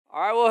All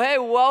right, well, hey,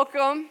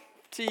 welcome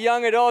to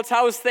Young Adults.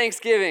 How was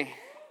Thanksgiving?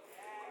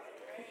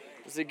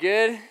 Was it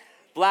good?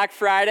 Black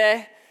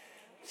Friday?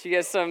 Did you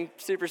get some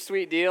super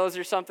sweet deals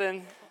or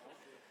something?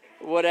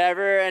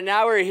 Whatever. And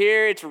now we're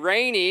here. It's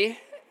rainy.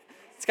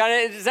 It's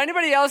does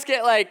anybody else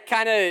get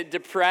kind of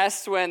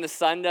depressed when the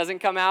sun doesn't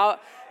come out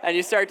and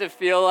you start to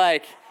feel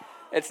like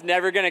it's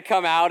never going to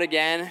come out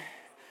again?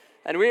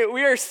 And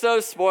we are so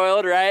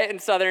spoiled, right, in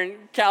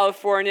Southern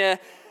California.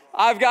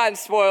 I've gotten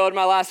spoiled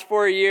my last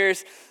 4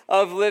 years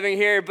of living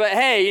here. But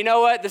hey, you know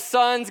what? The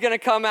sun's going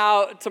to come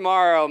out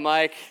tomorrow,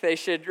 Mike. They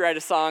should write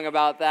a song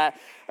about that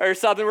or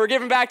something. We're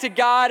giving back to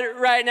God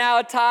right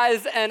now,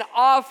 tithes and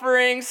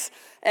offerings.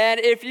 And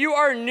if you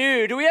are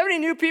new, do we have any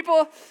new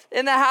people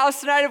in the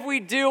house tonight? If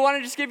we do, I want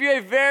to just give you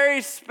a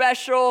very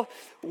special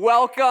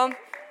welcome.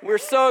 We're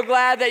so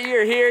glad that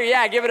you're here.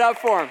 Yeah, give it up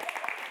for them.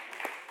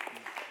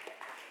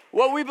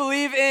 What we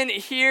believe in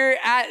here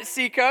at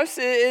Seacoast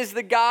is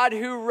the God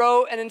who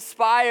wrote and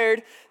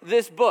inspired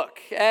this book.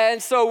 And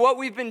so what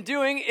we've been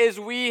doing is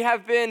we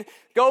have been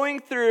going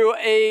through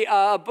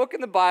a book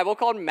in the Bible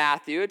called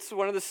Matthew. It's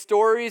one of the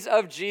stories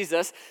of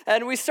Jesus.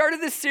 And we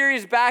started this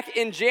series back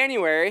in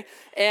January.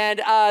 And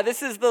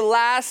this is the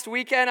last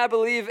weekend, I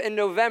believe, in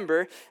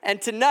November.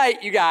 And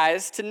tonight, you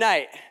guys,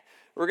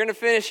 we're going to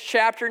finish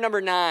chapter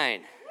number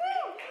 9.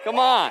 Come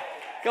on.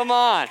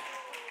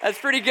 That's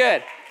pretty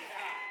good.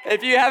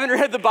 If you haven't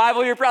read the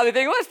Bible, you're probably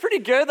thinking, well, that's pretty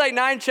good,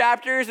 9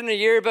 chapters in a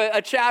year, but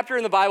a chapter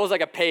in the Bible is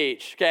like a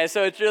page, okay?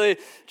 So it's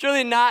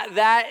really not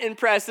that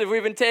impressive.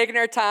 We've been taking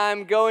our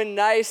time, going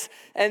nice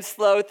and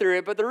slow through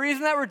it, but the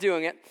reason that we're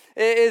doing it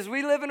is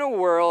we live in a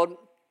world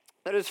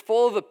that is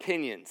full of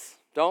opinions,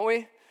 don't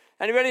we?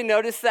 Anybody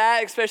notice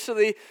that,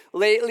 especially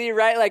lately,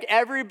 right?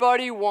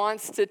 Everybody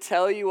wants to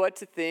tell you what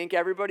to think.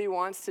 Everybody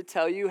wants to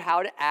tell you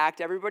how to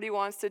act. Everybody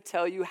wants to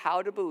tell you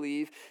how to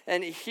believe.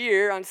 And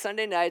here on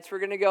Sunday nights, we're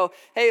going to go,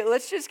 hey,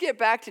 let's just get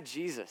back to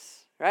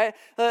Jesus, right?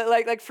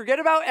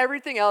 Forget about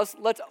everything else.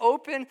 Let's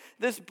open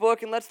this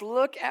book and let's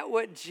look at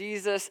what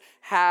Jesus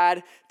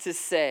had to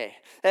say.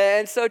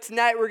 And so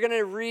tonight, we're going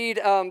to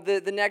read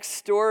the next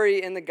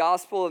story in the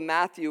Gospel of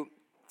Matthew.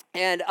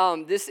 And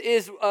this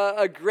is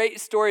a great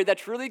story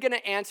that's really going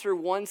to answer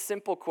one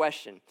simple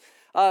question.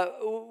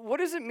 What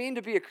does it mean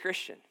to be a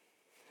Christian?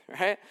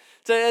 Right?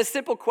 It's a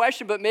simple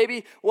question, but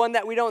maybe one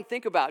that we don't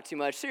think about too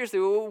much. Seriously,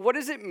 what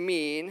does it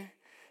mean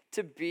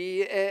to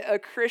be a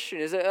Christian?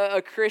 Is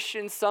a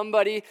Christian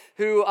somebody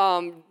who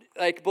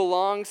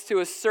belongs to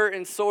a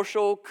certain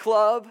social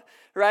club,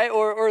 right?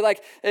 Or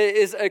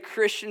is a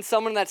Christian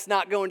someone that's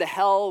not going to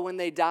hell when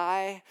they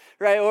die,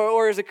 right?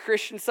 Or is a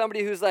Christian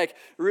somebody who's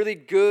really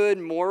good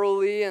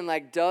morally and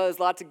does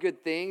lots of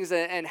good things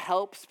and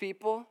helps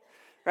people,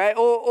 right?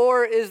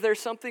 Or is there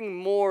something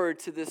more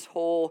to this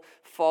whole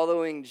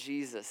following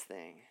Jesus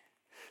thing?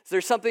 Is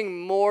there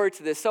something more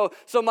to this?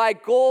 So my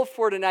goal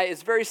for tonight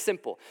is very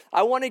simple.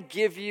 I want to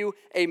give you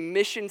a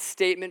mission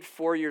statement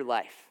for your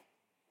life.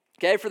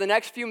 Okay, for the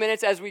next few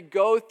minutes as we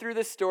go through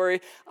the story,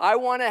 I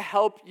want to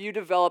help you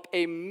develop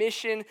a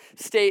mission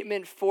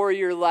statement for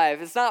your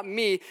life. It's not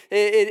me,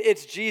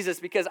 it's Jesus,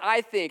 because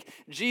I think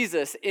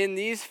Jesus, in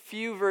these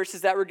few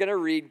verses that we're going to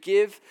read,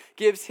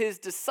 gives his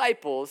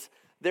disciples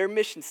their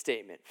mission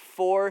statement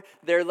for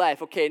their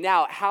life. Okay,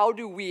 now, how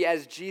do we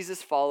as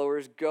Jesus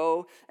followers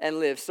go and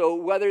live? So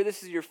whether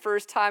this is your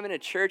first time in a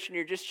church and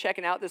you're just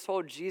checking out this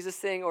whole Jesus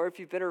thing, or if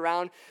you've been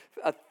around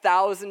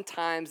 1,000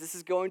 times, this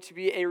is going to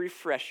be a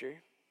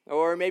refresher.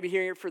 Or maybe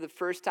hearing it for the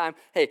first time,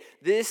 hey,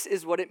 this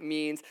is what it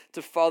means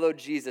to follow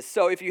Jesus.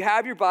 So if you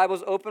have your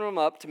Bibles, open them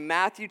up to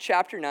Matthew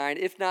chapter 9.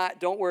 If not,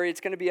 don't worry,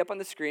 it's going to be up on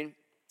the screen.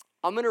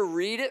 I'm going to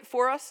read it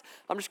for us.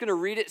 I'm just going to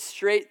read it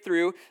straight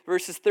through,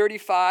 verses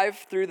 35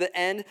 through the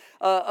end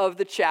of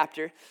the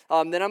chapter.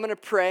 Then I'm going to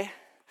pray.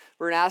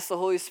 We're going to ask the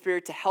Holy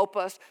Spirit to help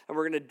us, and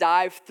we're going to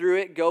dive through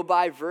it, go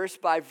by verse,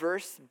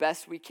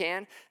 best we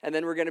can, and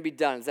then we're going to be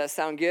done. Does that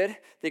sound good?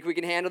 Think we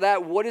can handle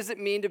that? What does it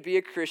mean to be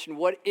a Christian?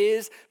 What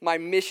is my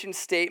mission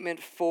statement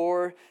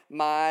for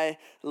my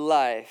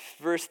life?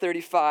 Verse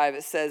 35,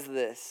 it says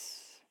this.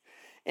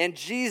 And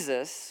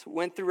Jesus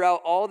went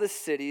throughout all the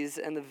cities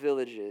and the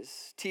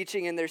villages,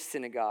 teaching in their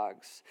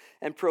synagogues,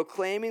 and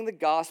proclaiming the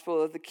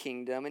gospel of the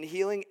kingdom, and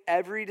healing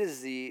every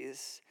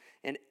disease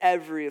and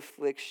every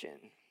affliction.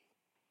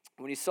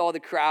 When he saw the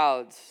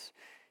crowds,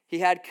 he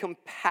had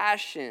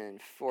compassion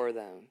for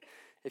them.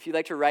 If you'd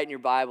like to write in your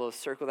Bible,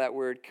 circle that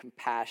word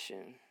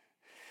compassion.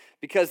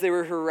 Because they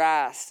were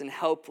harassed and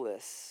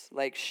helpless,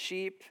 like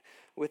sheep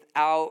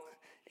without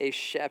a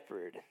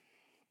shepherd.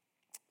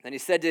 Then he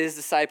said to his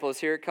disciples,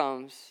 here it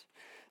comes.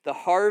 The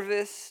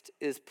harvest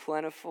is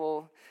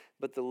plentiful,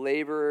 but the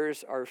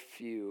laborers are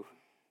few.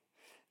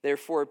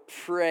 Therefore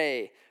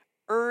pray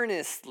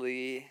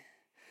earnestly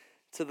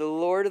to the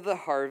Lord of the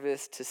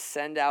harvest to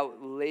send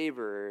out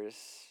laborers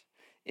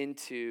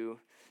into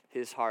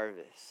his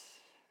harvest.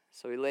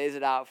 So he lays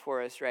it out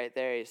for us right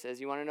there. He says,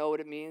 you want to know what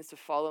it means to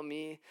follow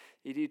me?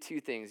 You do 2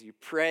 things. You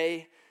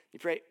pray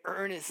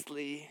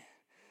earnestly,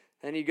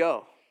 then you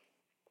go.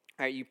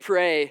 All right, you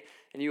pray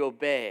and you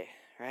obey.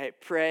 right?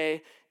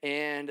 Pray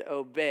and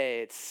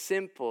obey. It's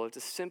simple. It's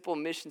a simple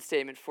mission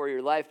statement for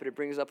your life, but it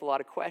brings up a lot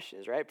of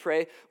questions, right?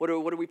 Pray, what do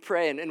we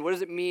pray? And what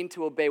does it mean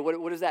to obey?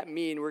 What does that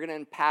mean? We're going to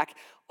unpack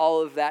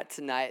all of that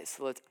tonight.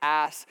 So let's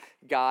ask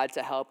God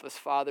to help us.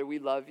 Father, we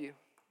love you.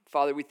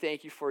 Father, we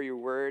thank you for your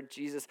word.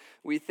 Jesus,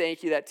 we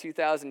thank you that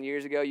 2,000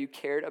 years ago you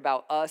cared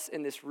about us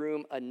in this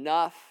room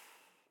enough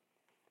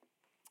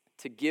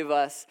to give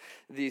us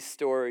these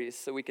stories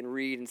so we can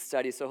read and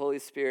study. So Holy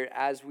Spirit,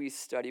 as we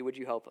study, would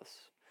you help us?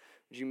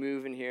 Would you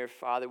move in here?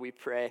 Father, we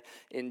pray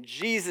in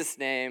Jesus'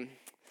 name.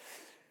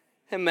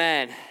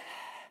 Amen.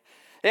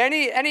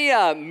 Any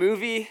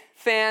movie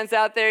fans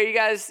out there? You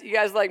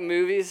guys like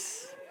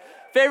movies?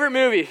 Favorite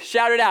movie?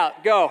 Shout it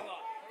out. Go.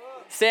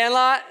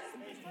 Sandlot?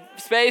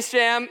 Space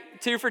Jam,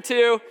 2 for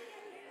 2.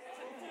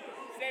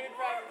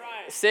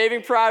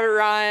 Saving Private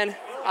Ryan.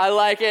 I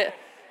like it.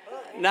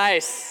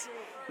 Nice.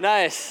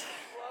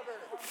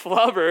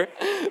 Flubber.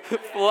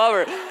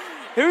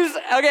 Who's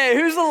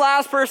the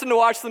last person to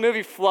watch the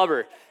movie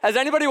Flubber? Has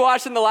anybody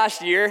watched in the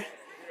last year?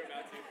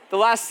 The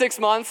last 6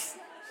 months?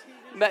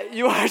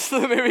 You watched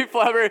the movie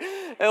Flubber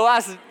the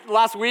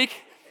last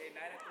week?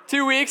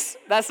 2 weeks?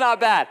 That's not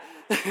bad.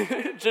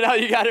 Janelle,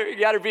 you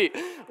got her beat.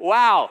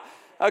 Wow.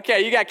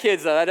 Okay, you got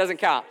kids though. That doesn't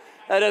count.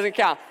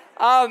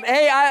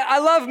 Hey, I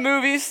love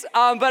movies,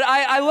 but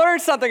I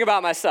learned something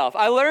about myself.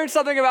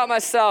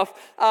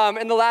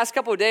 In the last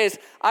couple of days.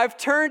 I've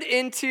turned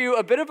into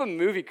a bit of a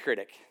movie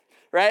critic,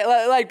 right?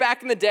 Like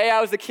back in the day,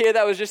 I was the kid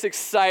that was just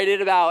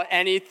excited about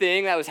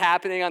anything that was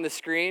happening on the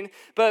screen.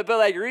 But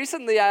like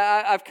recently,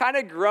 I've kind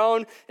of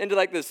grown into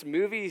like this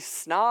movie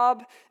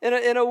snob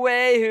in a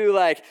way who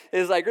like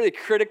is like really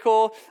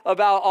critical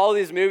about all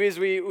these movies.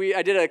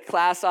 I did a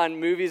class on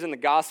movies and the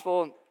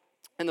gospel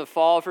in the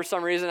fall for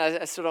some reason.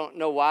 I still don't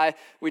know why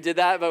we did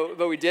that,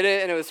 but we did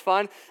it and it was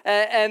fun.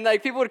 And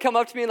like people would come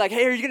up to me and like,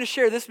 hey, are you going to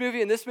share this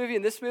movie and this movie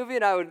and this movie?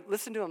 And I would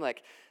listen to them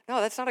like, no,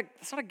 that's not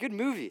a good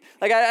movie.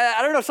 Like,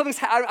 I don't know,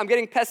 I'm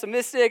getting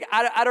pessimistic.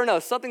 I don't know,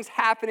 something's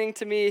happening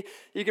to me.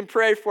 You can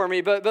pray for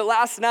me. But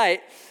last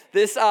night,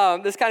 this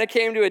kind of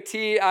came to a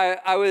T.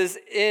 I was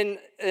in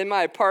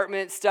my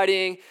apartment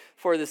studying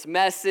for this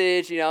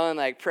message, and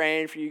like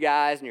praying for you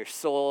guys and your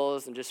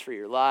souls and just for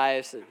your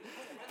lives and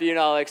being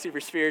all like super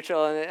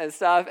spiritual and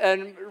stuff.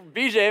 And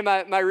BJ,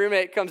 my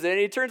roommate, comes in and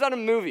he turns on a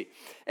movie.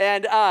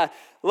 And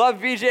love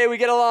BJ, we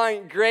get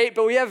along great,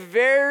 but we have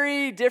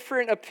very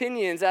different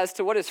opinions as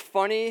to what is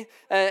funny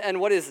and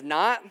what is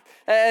not.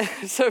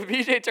 So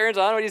BJ turns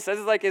on what he says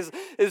is like his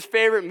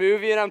favorite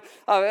movie, and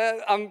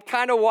I'm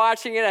kind of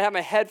watching it. I have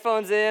my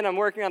headphones in. I'm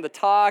working on the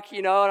talk,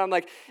 and I'm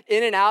like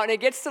in and out. And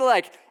it gets to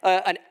like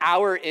an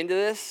hour into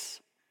this.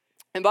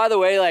 And by the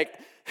way, like,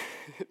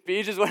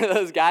 Beach is one of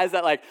those guys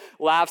that like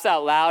laughs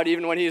out loud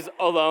even when he's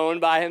alone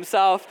by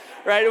himself,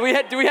 right?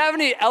 Do we have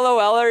any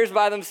LOLers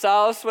by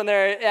themselves when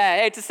they're,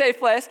 hey, it's a safe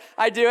place.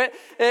 I do it.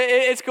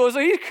 It's cool. So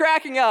he's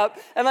cracking up,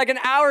 and like an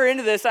hour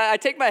into this, I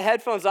take my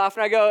headphones off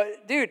and I go,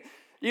 dude,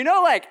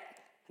 like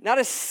not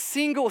a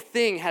single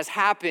thing has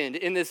happened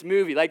in this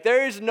movie. Like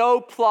there is no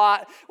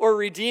plot or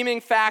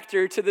redeeming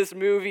factor to this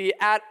movie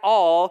at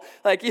all.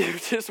 Like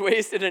you've just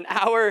wasted an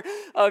hour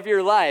of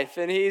your life.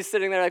 And he's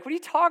sitting there like, what are you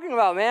talking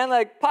about, man?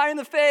 Like pie in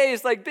the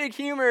face, like big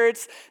humor.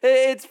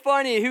 It's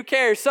funny. Who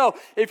cares? So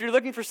if you're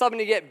looking for something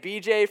to get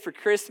BJ for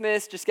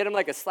Christmas, just get him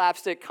like a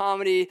slapstick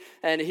comedy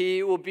and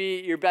he will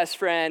be your best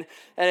friend.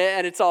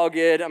 And it's all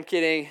good. I'm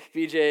kidding.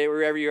 BJ,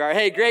 wherever you are.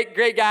 Hey,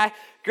 great guy.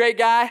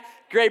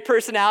 Great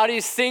personality,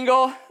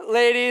 single,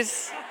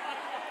 ladies.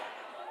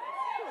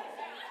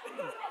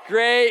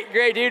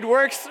 Great dude,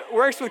 works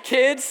with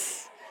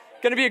kids.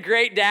 Gonna be a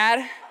great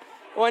dad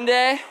one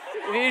day.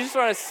 If you just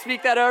want to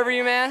speak that over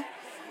you, man.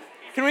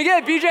 Can we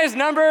get BJ's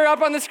number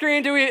up on the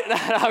screen? No,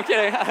 I'm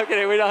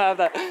kidding, we don't have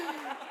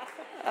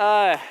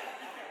that.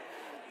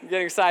 I'm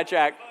getting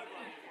sidetracked.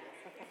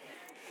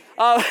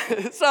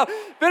 So,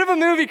 bit of a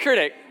movie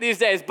critic these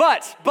days,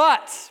 but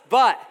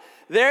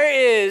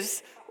there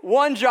is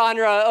one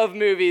genre of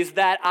movies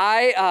that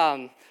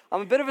I'm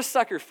a bit of a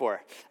sucker for.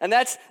 And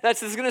this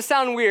is gonna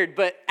sound weird,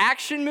 but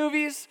action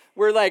movies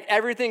where like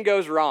everything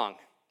goes wrong.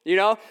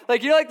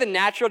 Like the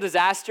natural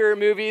disaster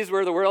movies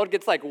where the world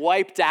gets like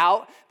wiped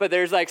out, but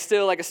there's like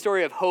still like a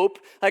story of hope.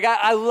 Like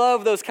I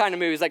love those kind of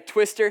movies, like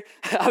Twister.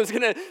 I was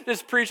gonna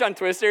just preach on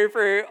Twister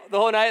for the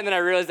whole night, and then I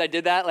realized I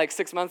did that like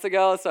 6 months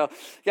ago, so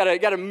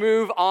gotta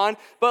move on.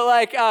 But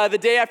like The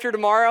Day After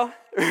Tomorrow,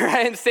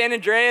 right, and San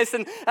Andreas,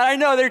 and I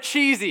know they're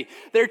cheesy.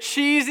 They're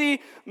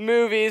cheesy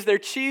movies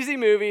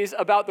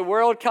about the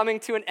world coming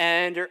to an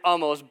end or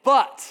almost,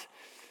 but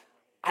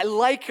I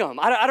like them.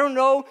 I don't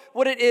know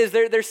what it is.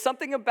 There's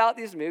something about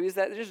these movies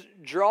that just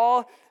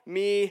draw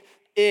me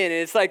in. And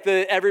it's like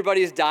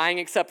everybody's dying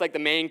except like the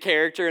main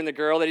character and the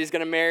girl that he's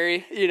gonna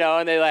marry,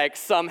 and they like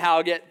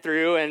somehow get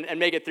through and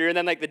make it through. And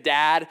then like the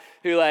dad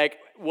who like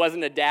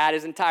wasn't a dad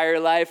his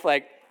entire life,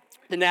 like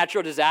the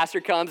natural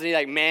disaster comes and he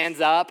like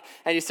mans up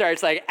and he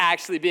starts like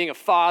actually being a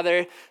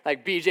father,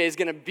 like BJ's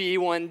gonna be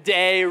one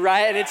day,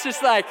 right? And it's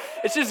just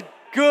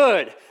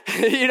good.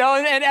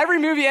 And every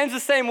movie ends the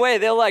same way.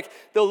 They'll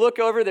look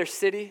over their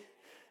city,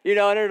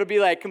 and it'll be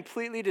like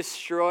completely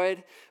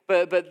destroyed,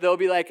 but there'll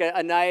be like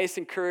a nice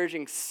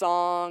encouraging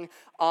song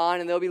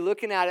on, and they'll be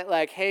looking at it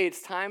like, hey,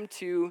 it's time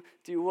to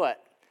do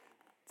what?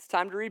 It's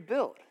time to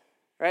rebuild,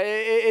 right?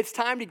 It's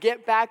time to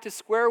get back to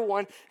square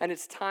one, and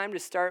it's time to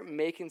start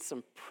making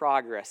some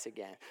progress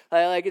again.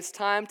 Like it's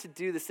time to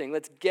do this thing.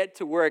 Let's get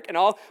to work. And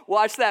I'll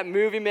watch that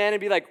movie, man, and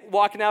be like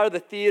walking out of the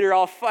theater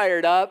all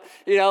fired up,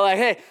 like,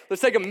 hey,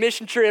 let's take a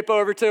mission trip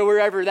over to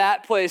wherever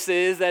that place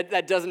is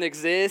that doesn't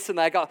exist. And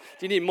like, oh,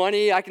 do you need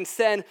money? I can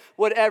send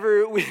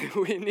whatever we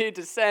need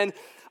to send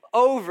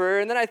over.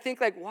 And then I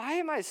think, like, why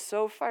am I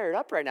so fired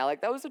up right now?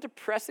 Like, that was a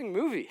depressing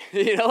movie.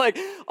 Like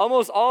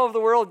almost all of the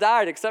world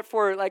died except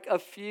for like a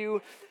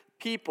few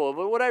people.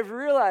 But what I've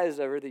realized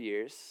over the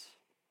years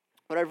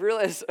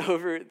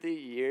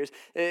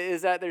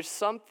is that there's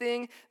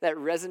something that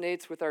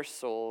resonates with our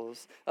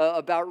souls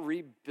about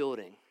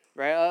rebuilding,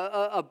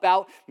 right?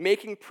 About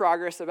making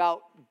progress,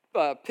 about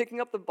picking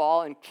up the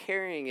ball and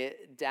carrying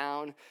it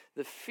down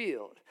the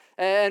field.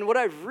 And what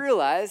I've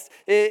realized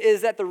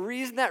is that the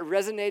reason that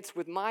resonates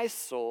with my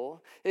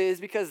soul is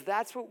because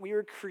that's what we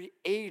were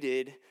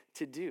created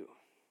to do.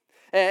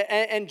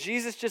 And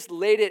Jesus just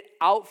laid it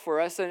out for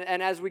us,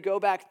 and as we go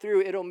back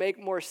through, it'll make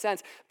more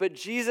sense. But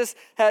Jesus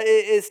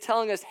is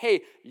telling us,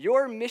 hey,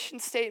 your mission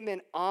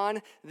statement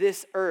on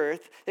this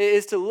earth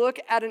is to look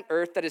at an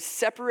earth that is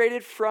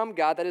separated from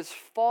God, that is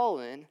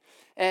fallen,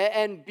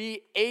 and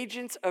be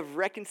agents of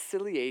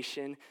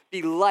reconciliation,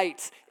 be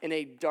lights in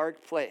a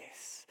dark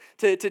place.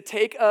 To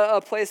take a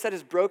place that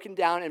is broken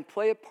down and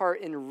play a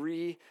part in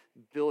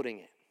rebuilding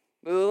it.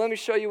 Let me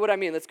show you what I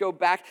mean. Let's go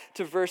back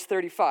to verse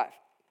 35.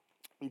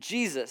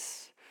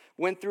 Jesus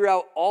went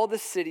throughout all the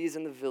cities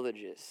and the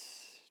villages,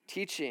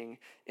 teaching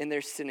in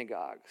their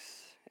synagogues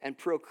and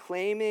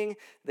proclaiming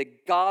the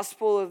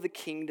gospel of the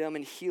kingdom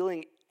and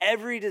healing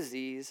every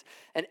disease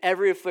and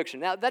every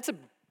affliction. Now, that's a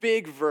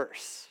big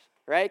verse.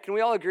 Right? Can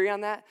we all agree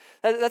on that?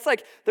 That's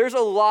like, there's a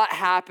lot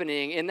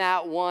happening in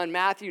that one,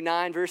 Matthew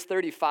 9, verse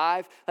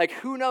 35. Like,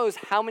 who knows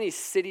how many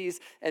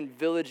cities and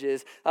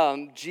villages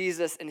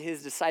Jesus and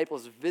his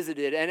disciples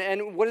visited.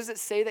 And what does it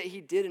say that he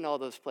did in all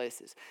those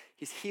places?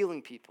 He's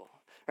healing people,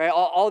 right?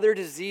 All their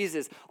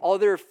diseases, all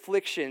their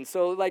afflictions.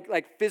 So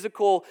like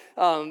physical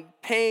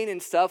pain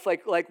and stuff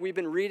like we've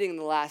been reading in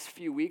the last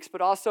few weeks,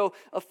 but also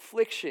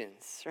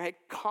afflictions, right?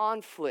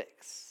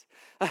 Conflicts.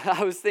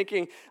 I was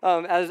thinking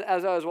as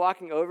I was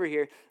walking over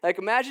here, like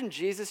imagine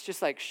Jesus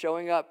just like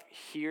showing up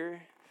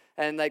here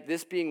and like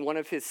this being one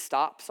of his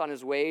stops on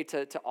his way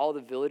to all the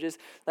villages.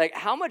 Like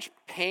how much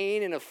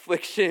pain and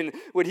affliction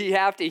would he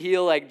have to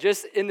heal like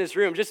just in this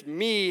room, just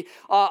me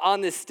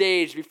on this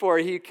stage before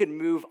he could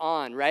move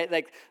on, right?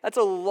 Like that's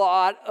a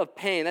lot of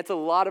pain. That's a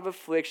lot of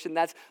affliction.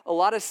 That's a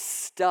lot of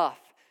stuff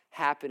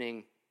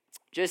happening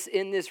just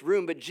in this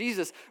room. But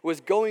Jesus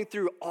was going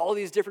through all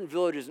these different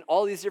villages and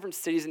all these different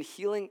cities and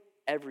healing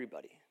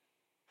everybody.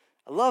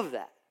 I love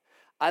that.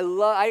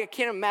 I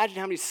can't imagine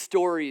how many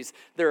stories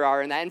there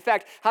are in that. In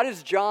fact, how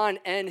does John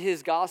end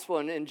his gospel?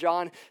 In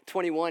John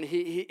 21,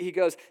 he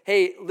goes,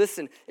 hey,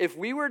 listen, if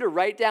we were to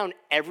write down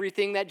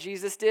everything that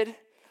Jesus did,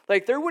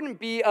 like there wouldn't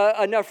be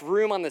enough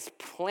room on this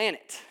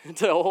planet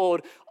to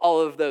hold all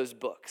of those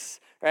books.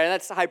 Right? And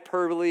that's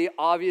hyperbole,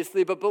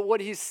 obviously, but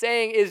what he's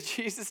saying is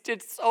Jesus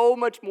did so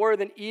much more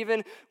than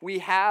even we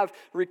have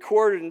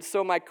recorded. And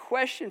so my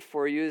question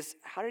for you is,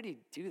 how did he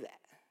do that?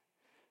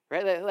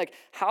 Right? Like,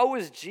 how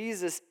was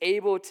Jesus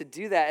able to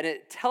do that? And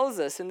it tells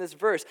us in this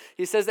verse,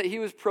 he says that he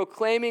was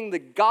proclaiming the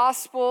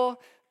gospel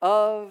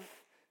of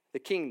the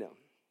kingdom.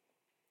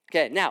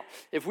 Okay, now,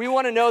 if we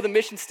want to know the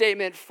mission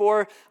statement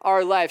for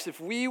our lives,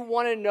 if we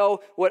want to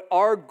know what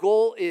our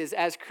goal is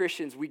as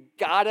Christians, we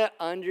gotta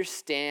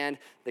understand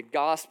the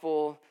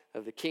gospel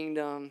of the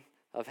kingdom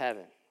of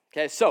heaven.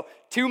 Okay, so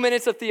 2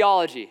 minutes of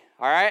theology,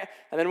 all right?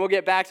 And then we'll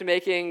get back to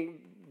making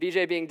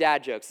BJ being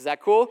dad jokes. Is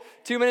that cool?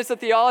 2 minutes of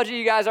theology,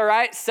 you guys all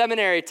right?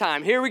 Seminary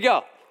time. Here we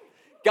go.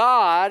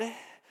 God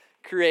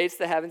creates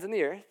the heavens and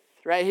the earth,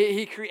 right?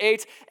 He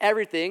creates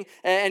everything,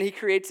 and he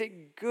creates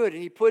it good.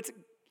 And he puts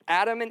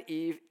Adam and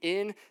Eve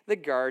in the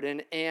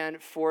garden,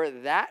 and for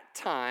that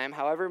time,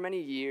 however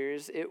many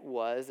years it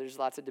was, there's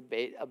lots of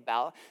debate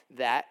about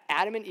that,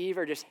 Adam and Eve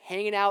are just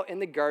hanging out in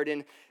the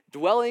garden,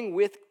 dwelling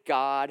with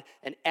God,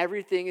 and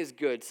everything is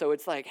good. So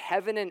it's like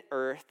heaven and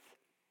earth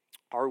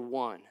are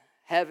one.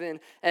 Heaven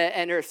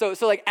and earth. So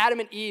like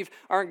Adam and Eve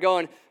aren't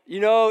going,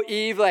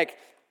 Eve, like,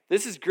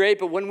 this is great,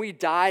 but when we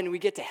die and we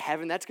get to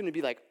heaven, that's going to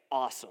be like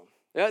awesome.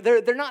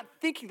 They're not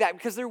thinking that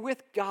because they're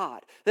with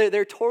God.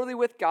 They're totally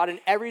with God and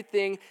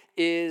everything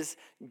is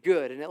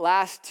good. And it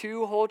lasts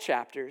 2 whole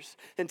chapters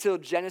until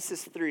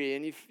Genesis 3.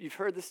 And you've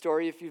heard the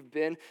story if you've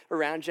been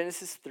around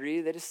Genesis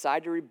 3. They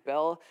decide to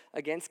rebel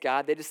against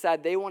God. They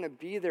decide they want to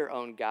be their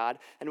own God.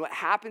 And what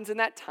happens in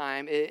that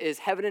time is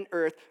heaven and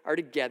earth are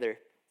together.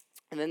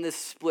 And then this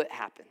split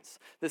happens.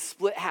 This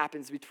split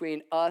happens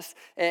between us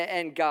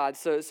and God.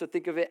 So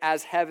think of it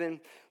as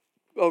heaven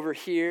over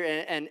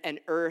here and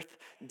earth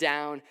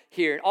down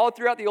here. And all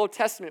throughout the Old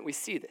Testament, we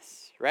see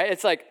this, right?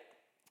 It's like,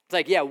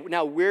 yeah,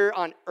 now we're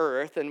on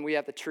earth and we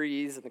have the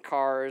trees and the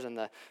cars and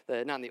the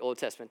not in the Old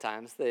Testament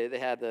times. They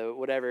had the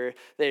whatever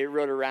they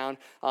rode around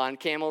on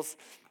camels.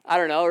 I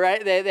don't know,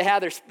 right? They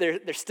have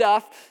their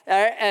stuff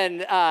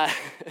and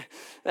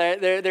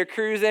they're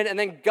cruising, and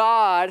then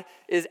God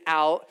is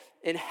out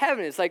in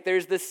heaven. It's like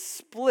there's this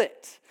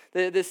split.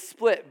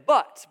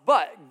 But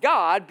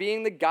God,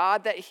 being the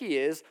God that he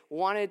is,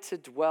 wanted to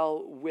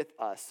dwell with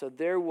us. So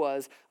there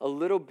was a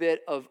little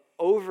bit of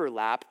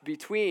overlap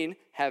between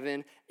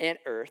heaven and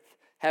earth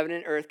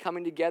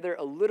coming together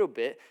a little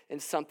bit in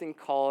something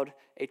called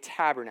a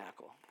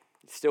tabernacle.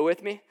 Still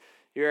with me?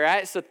 You're all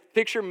right? So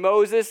picture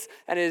Moses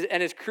and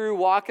his crew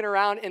walking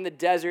around in the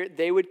desert.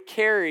 They would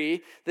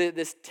carry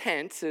this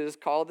tent. It was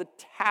called the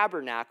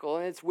tabernacle,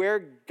 and it's where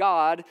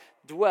God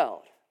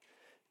dwelled.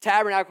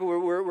 Tabernacle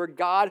where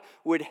God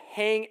would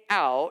hang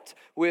out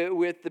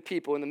with the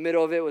people. In the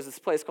middle of it was this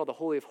place called the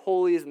Holy of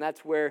Holies, and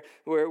that's where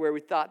we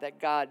thought that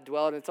God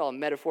dwelled. And it's all a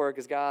metaphor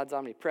because God's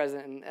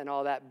omnipresent and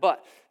all that.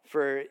 But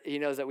he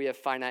knows that we have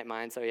finite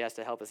minds, so he has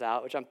to help us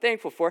out, which I'm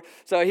thankful for.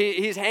 So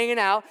he's hanging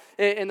out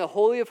in the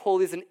Holy of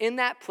Holies, and in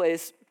that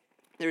place,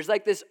 there's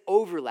like this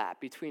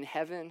overlap between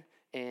heaven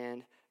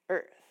and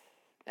earth.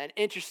 And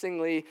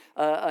interestingly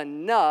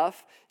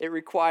enough, it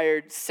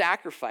required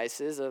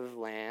sacrifices of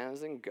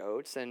lambs and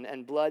goats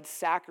and blood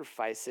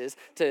sacrifices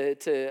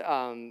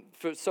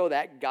so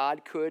that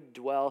God could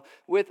dwell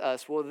with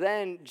us. Well,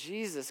 then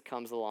Jesus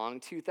comes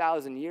along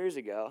 2,000 years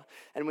ago.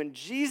 And when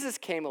Jesus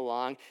came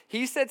along,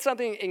 he said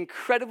something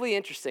incredibly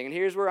interesting. And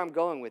here's where I'm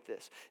going with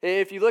this.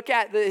 If you look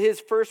at his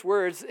first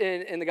words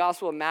in the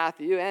Gospel of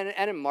Matthew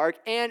and in Mark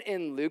and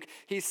in Luke,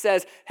 he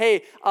says,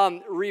 hey,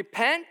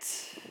 repent,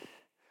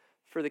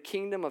 for the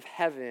kingdom of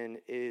heaven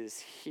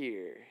is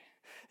here.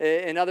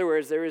 In other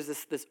words, there is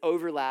this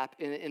overlap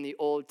in the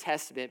Old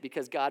Testament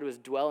because God was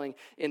dwelling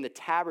in the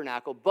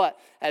tabernacle. But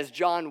as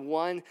John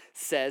 1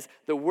 says,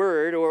 the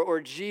Word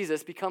or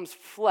Jesus becomes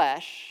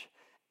flesh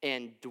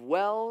and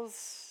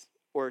dwells,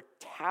 or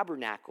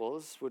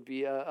tabernacles would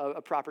be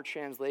a proper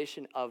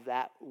translation of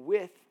that,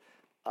 with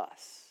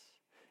us.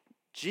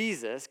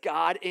 Jesus,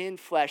 God in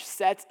flesh,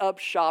 sets up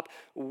shop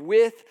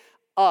with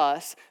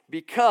us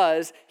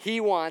because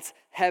he wants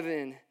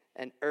heaven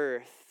and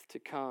earth to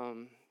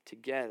come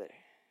together.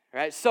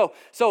 Right? So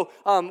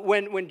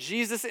when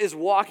Jesus is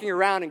walking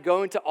around and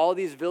going to all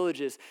these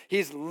villages,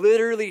 he's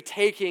literally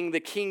taking the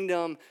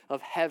kingdom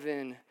of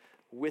heaven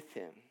with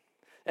him.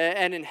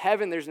 And in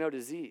heaven, there's no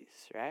disease,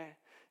 right?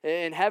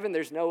 In heaven,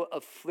 there's no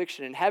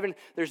affliction. In heaven,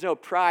 there's no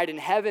pride. In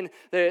heaven,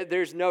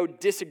 there's no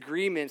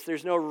disagreements.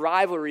 There's no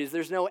rivalries.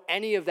 There's no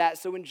any of that.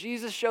 So when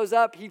Jesus shows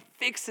up, he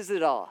fixes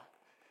it all.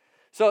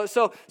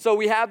 So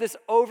we have this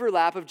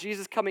overlap of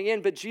Jesus coming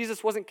in, but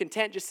Jesus wasn't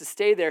content just to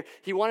stay there.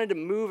 He wanted to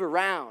move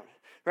around,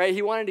 right?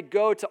 He wanted to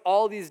go to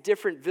all these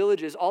different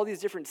villages, all these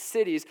different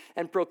cities,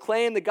 and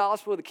proclaim the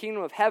gospel of the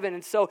kingdom of heaven.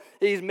 And so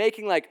he's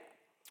making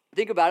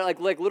think about it,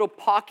 like little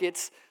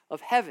pockets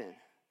of heaven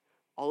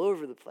all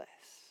over the place.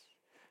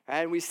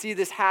 Right? And we see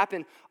this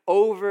happen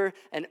over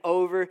and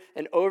over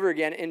and over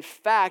again. In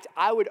fact,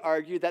 I would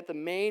argue that the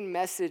main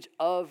message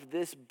of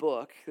this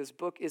book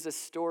is a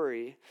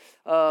story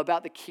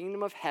about the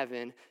kingdom of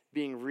heaven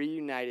being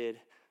reunited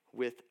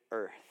with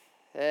earth.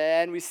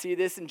 And we see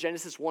this in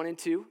Genesis 1 and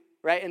 2,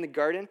 right, in the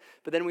garden.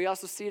 But then we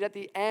also see it at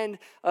the end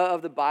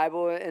of the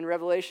Bible in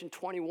Revelation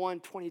 21,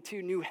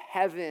 22, new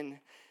heaven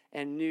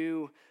and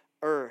new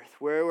earth,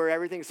 where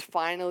everything's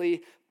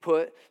finally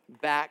put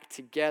back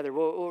together.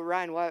 Well,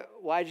 Ryan,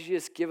 why did you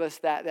just give us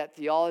that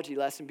theology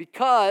lesson?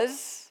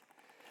 Because,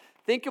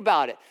 think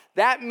about it.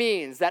 That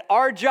means that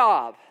our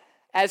job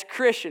as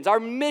Christians,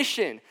 our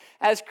mission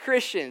as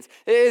Christians,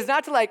 is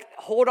not to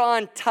hold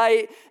on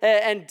tight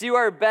and do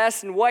our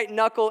best and white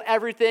knuckle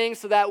everything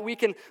so that we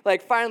can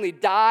finally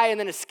die and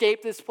then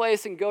escape this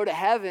place and go to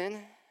heaven.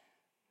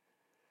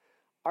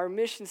 Our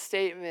mission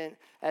statement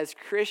as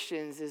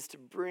Christians is to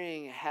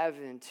bring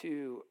heaven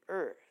to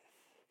earth.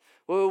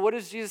 Well, what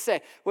does Jesus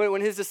say?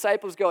 When his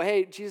disciples go,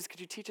 hey, Jesus, could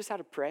you teach us how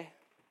to pray?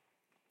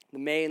 The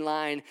main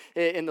line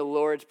in the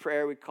Lord's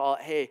Prayer, we call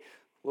it, hey,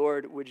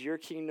 Lord, would your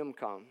kingdom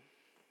come?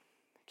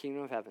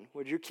 Kingdom of heaven.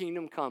 Would your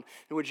kingdom come?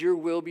 And would your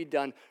will be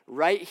done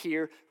right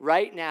here,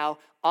 right now,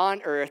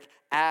 on earth,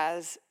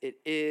 as it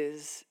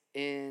is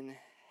in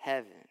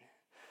heaven?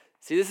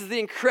 See, this is the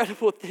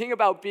incredible thing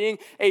about being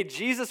a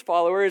Jesus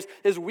follower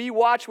is we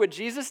watch what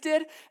Jesus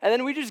did, and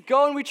then we just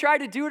go and we try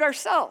to do it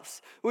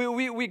ourselves.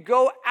 We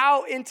go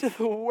out into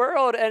the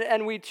world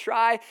and we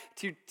try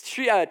to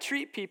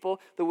treat people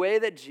the way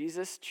that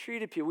Jesus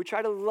treated people. We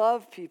try to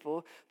love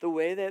people the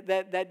way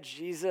that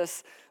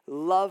Jesus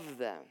loved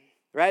them.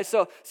 Right?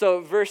 So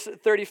verse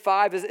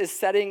 35 is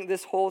setting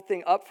this whole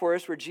thing up for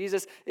us where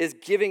Jesus is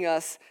giving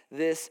us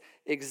this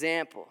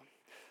example.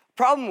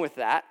 Problem with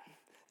that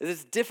is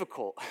it's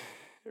difficult,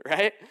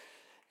 right?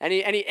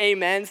 Any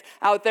amens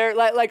out there?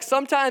 Like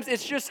sometimes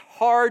it's just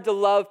hard to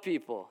love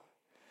people.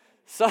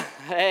 So,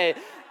 hey,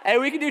 Hey,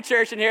 we can do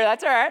church in here.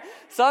 That's all right.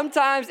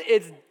 Sometimes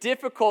it's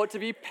difficult to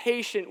be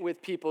patient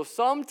with people.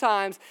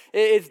 Sometimes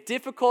it's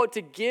difficult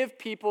to give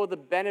people the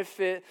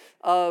benefit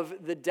of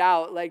the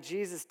doubt like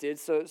Jesus did.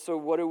 So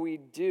what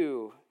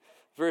do?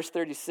 Verse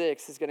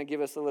 36 is going to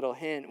give us a little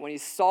hint. When he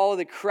saw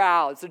the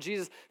crowds, so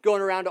Jesus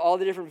going around to all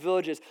the different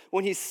villages,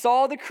 when he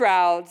saw the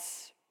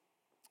crowds,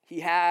 he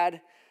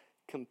had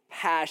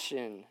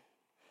compassion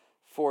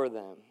for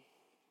them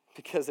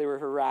because they were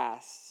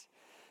harassed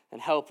and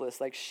helpless,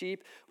 like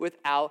sheep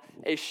without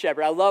a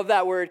shepherd. I love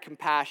that word,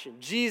 compassion.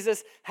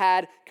 Jesus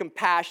had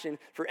compassion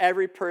for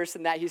every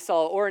person that he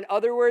saw. Or in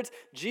other words,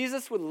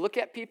 Jesus would look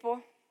at people.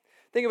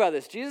 Think about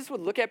this. Jesus would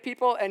look at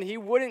people and he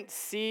wouldn't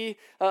see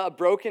a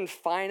broken,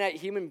 finite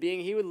human being.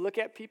 He would look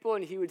at people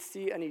and he would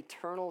see an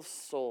eternal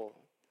soul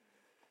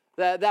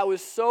that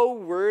was so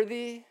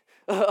worthy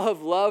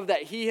of love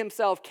that he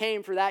himself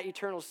came for that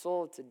eternal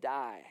soul to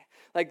die.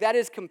 Like that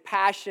is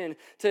compassion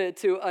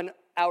to an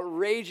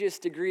outrageous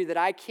degree that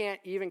I can't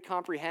even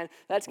comprehend.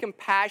 That's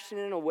compassion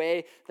in a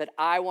way that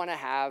I want to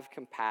have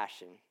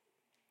compassion.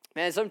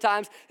 Man,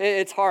 sometimes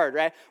it's hard,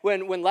 right?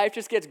 When life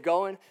just gets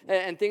going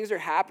and things are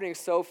happening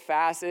so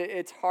fast,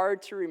 it's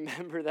hard to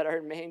remember that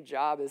our main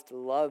job is to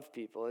love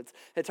people.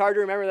 It's hard to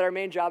remember that our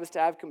main job is to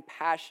have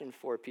compassion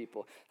for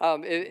people.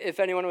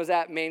 If anyone was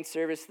at main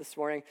service this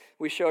morning,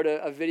 we showed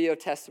a video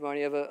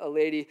testimony of a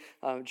lady,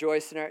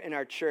 Joyce, in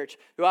our church,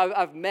 who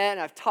I've met and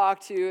I've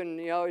talked to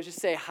and, always just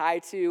say hi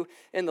to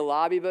in the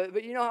lobby.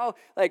 But you know how,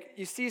 like,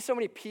 you see so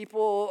many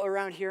people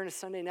around here on a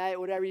Sunday night,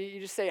 whatever,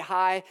 you just say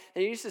hi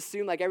and you just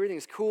assume, like,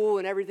 everything's cool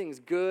and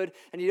everything's good,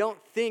 and you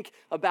don't think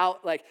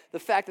about like the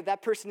fact that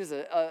that person is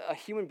a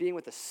human being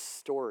with a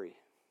story,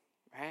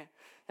 right?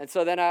 And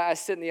so then I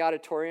sit in the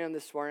auditorium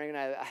this morning and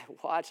I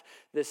watch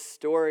this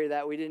story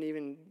that we didn't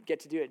even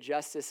get to do it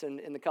justice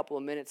in the couple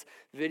of minutes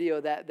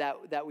video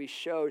that we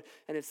showed,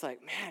 and it's like,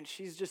 man,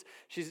 she's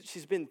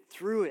been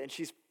through it and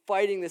she's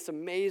fighting this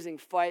amazing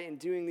fight and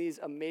doing these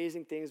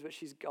amazing things, but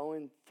she's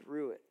going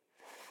through it.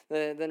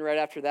 Then right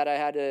after that, I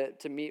had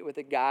to meet with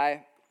a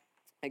guy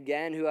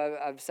again, who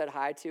I've said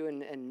hi to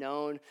and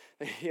known.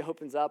 He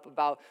opens up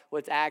about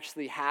what's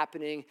actually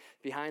happening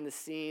behind the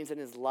scenes in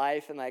his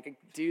life, and like a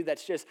dude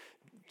that's just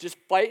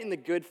fighting the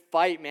good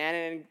fight, man,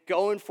 and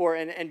going for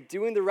it and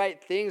doing the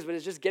right things, but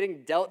it's just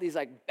getting dealt these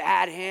like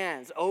bad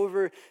hands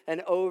over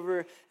and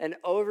over and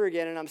over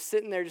again. And I'm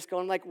sitting there just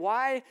going like,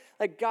 why?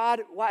 Like,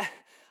 God, why?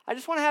 I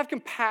just want to have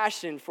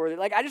compassion for it.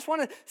 Like, I just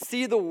want to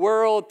see the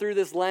world through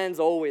this lens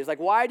always. Like,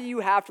 why do you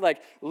have to,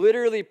 like,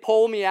 literally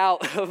pull me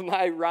out of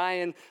my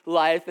Ryan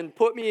life and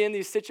put me in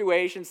these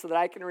situations so that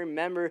I can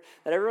remember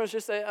that everyone's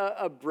just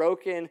a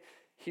broken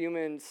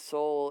human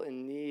soul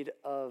in need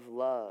of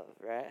love,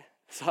 right?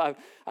 So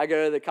I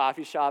go to the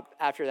coffee shop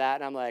after that,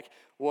 and I'm, like,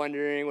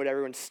 wondering what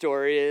everyone's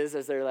story is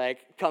as they're,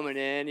 like, coming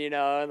in,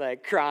 and,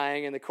 like,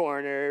 crying in the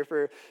corner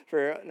for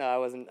no, I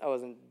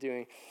wasn't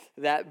doing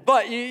that,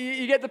 but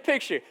you get the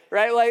picture,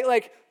 right?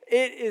 Like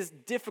it is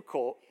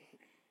difficult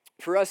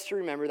for us to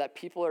remember that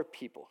people are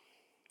people.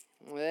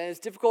 And it's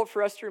difficult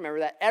for us to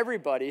remember that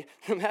everybody,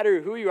 no matter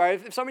who you are,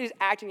 if somebody's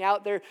acting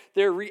out,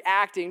 they're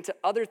reacting to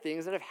other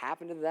things that have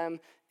happened to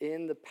them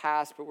in the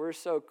past, but we're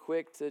so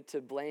quick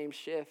to blame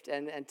shift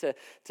and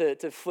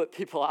to flip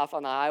people off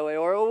on the highway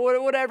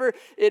or whatever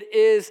it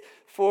is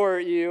for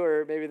you,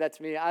 or maybe that's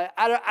me.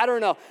 I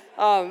don't know.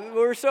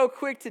 We're so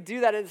quick to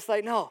do that, and it's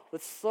like, no,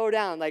 let's slow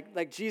down.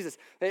 Like Jesus,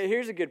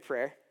 here's a good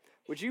prayer.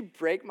 Would you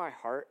break my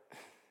heart,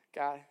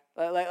 God?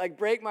 Like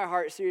break my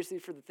heart seriously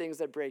for the things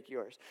that break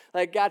yours.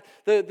 Like, God,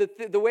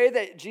 the way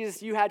that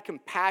Jesus, you had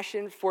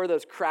compassion for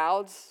those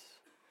crowds.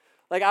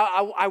 Like,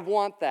 I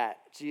want that,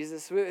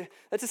 Jesus.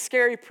 That's a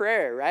scary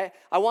prayer, right?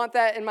 I want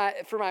that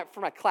for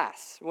my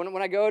class.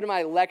 When I go to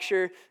my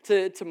lecture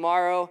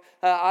tomorrow,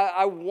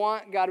 I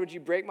want, God, would you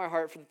break my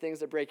heart for the things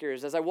that break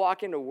yours? As I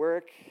walk into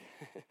work,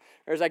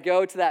 or as I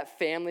go to that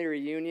family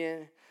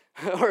reunion,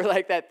 or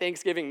like that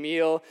Thanksgiving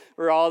meal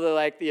where all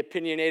the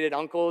opinionated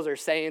uncles are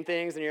saying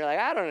things and you're like,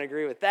 I don't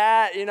agree with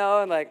that,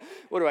 and like,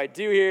 what do I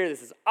do here?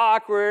 This is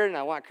awkward and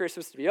I want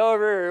Christmas to be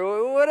over,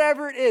 or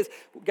whatever it is.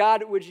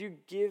 God, would you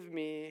give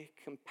me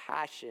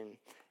compassion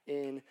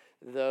in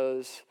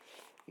those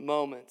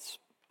moments?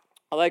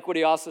 I like what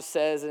he also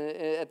says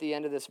at the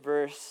end of this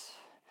verse.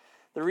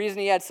 The reason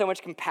he had so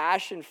much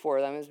compassion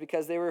for them is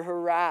because they were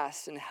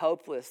harassed and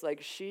helpless,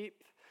 like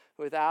sheep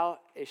without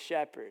a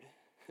shepherd.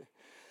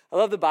 I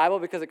love the Bible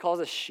because it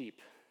calls us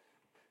sheep,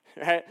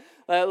 right?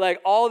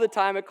 Like all the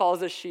time it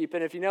calls us sheep.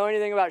 And if you know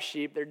anything about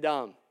sheep, they're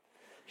dumb.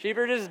 Sheep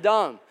are just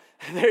dumb.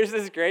 There's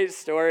this great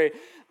story.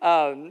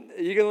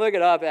 You can look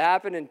it up. It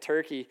happened in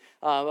Turkey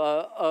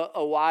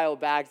a while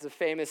back. It's a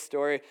famous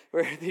story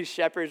where these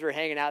shepherds were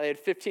hanging out. They had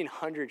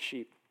 1,500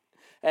 sheep.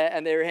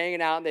 And they were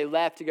hanging out, and they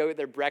left to go get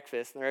their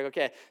breakfast. And they're like,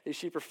 okay, these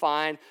sheep are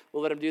fine.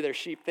 We'll let them do their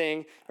sheep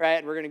thing, right?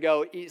 And we're going to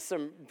go eat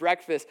some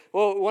breakfast.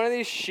 Well, one of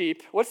these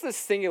sheep, what's the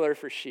singular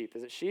for sheep?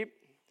 Is it sheep?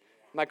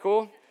 Am I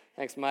cool?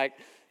 Thanks, Mike.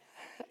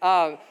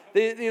 One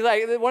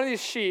of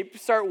these sheep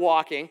start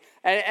walking,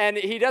 and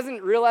he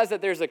doesn't realize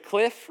that there's a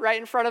cliff right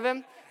in front of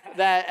him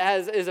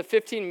that is a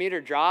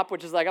 15-meter drop,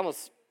 which is like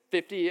almost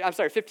 15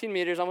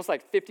 meters, almost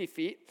like 50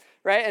 feet,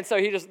 right? And so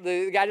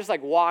the guy just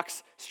like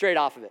walks straight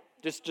off of it,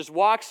 just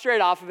walks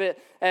straight off of it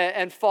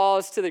and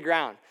falls to the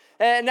ground.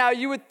 And now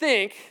you would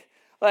think,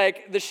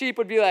 like, the sheep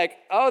would be like,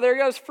 oh, there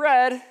goes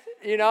Fred,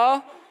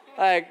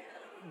 like,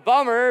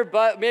 bummer,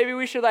 but maybe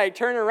we should like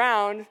turn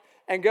around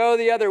and go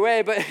the other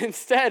way. But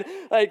instead,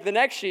 like, the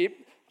next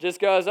sheep just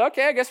goes,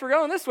 okay, I guess we're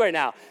going this way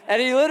now.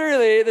 And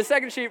the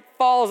second sheep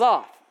falls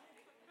off.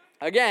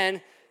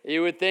 Again,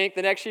 you would think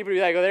the next sheep would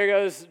be like, oh, there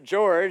goes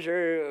George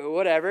or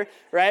whatever,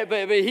 right?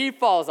 But he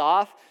falls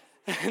off.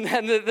 And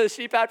then the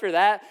sheep after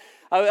that,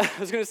 I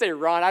was going to say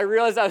Ron. I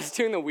realized I was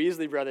doing the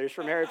Weasley brothers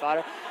from Harry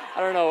Potter. I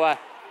don't know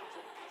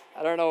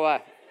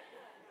why.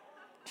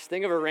 Just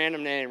think of a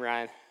random name,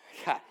 Ryan.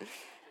 God.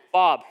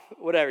 Bob,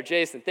 whatever,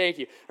 Jason, thank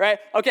you, right?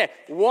 Okay,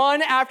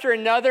 one after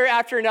another.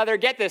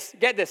 Get this.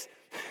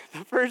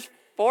 The first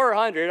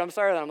 400, I'm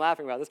sorry that I'm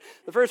laughing about this,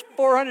 the first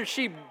 400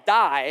 sheep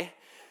die.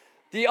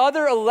 The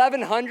other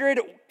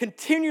 1,100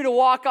 continue to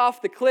walk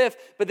off the cliff,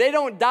 but they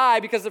don't die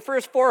because the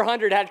first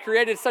 400 had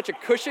created such a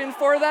cushion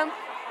for them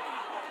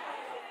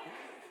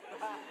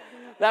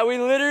that we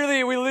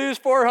lose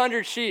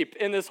 400 sheep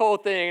in this whole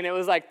thing, and it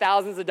was like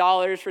thousands of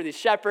dollars for these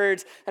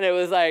shepherds, and it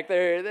was like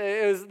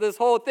it was this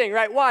whole thing,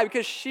 right? Why?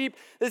 Because sheep,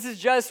 this is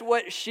just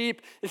what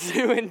sheep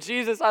do in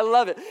Jesus. I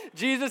love it.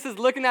 Jesus is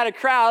looking at a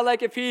crowd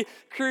like if he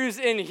cruised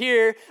in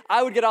here,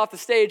 I would get off the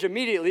stage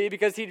immediately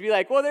because he'd be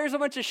like, well, there's a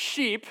bunch of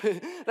sheep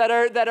that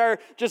are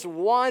just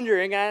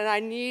wandering, and I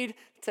need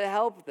to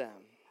help them.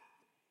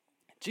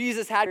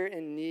 Jesus had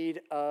in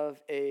need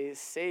of a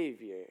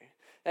Savior.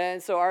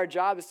 And so our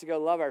job is to go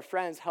love our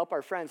friends, help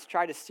our friends,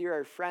 try to steer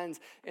our friends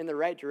in the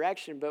right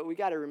direction. But we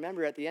got to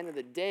remember at the end of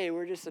the day,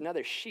 we're just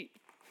another sheep.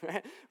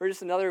 Right? We're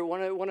just another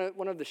one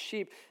of the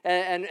sheep.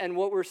 And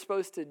what we're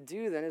supposed to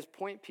do then is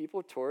point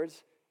people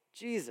towards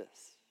Jesus.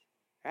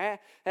 Right?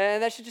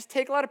 And that should just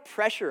take a lot of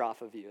pressure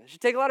off of you. It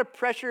should take a lot of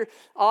pressure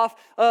off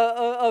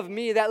of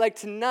me that like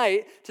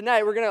tonight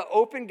we're going to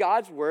open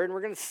God's word and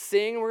we're going to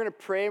sing and we're going to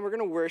pray and we're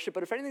going to worship.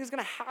 But if anything is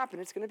going to happen,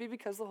 it's going to be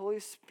because the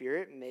Holy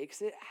Spirit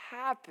makes it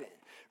happen.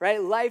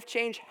 Right? Life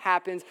change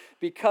happens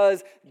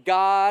because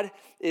God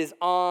is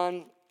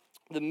on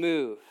the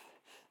move.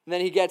 And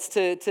then he gets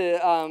to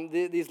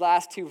these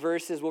last two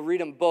verses. We'll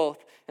read them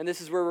both. And this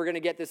is where we're going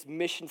to get this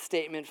mission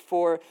statement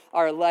for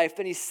our life.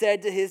 And he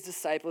said to his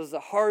disciples,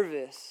 the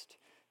harvest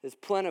is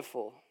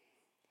plentiful,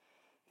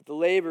 but the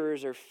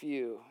laborers are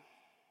few.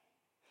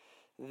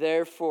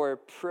 Therefore,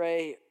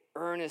 pray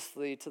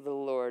earnestly to the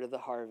Lord of the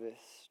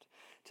harvest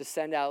to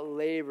send out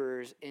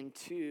laborers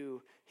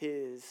into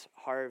his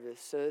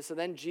harvest. So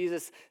then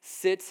Jesus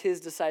sits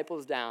his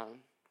disciples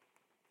down,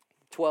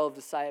 12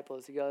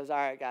 disciples. He goes, all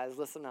right, guys,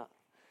 listen up.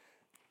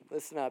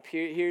 Listen up.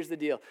 Here's the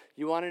deal.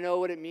 You want to know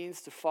what it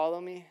means to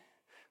follow me?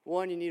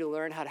 One, you need to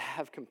learn how to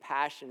have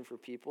compassion for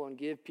people and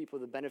give people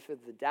the benefit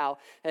of the doubt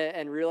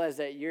and realize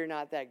that you're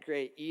not that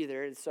great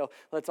either. And so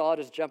let's all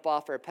just jump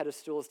off our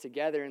pedestals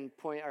together and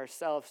point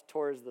ourselves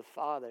towards the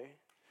Father,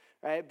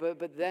 right?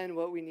 But then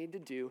what we need to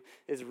do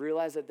is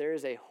realize that there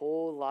is a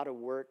whole lot of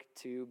work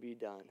to be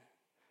done.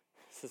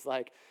 This is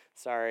like,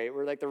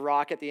 we're like the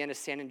rock at the end of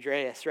San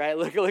Andreas, right?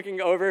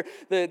 Looking over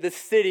the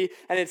city,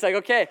 and it's like,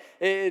 okay,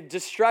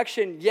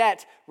 destruction,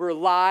 yet we're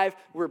alive,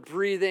 we're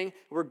breathing,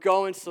 we're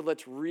going, so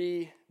let's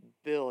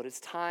rebuild. It's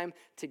time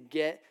to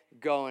get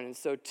going. And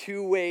so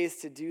two ways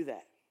to do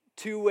that.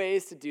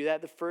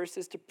 The first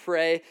is to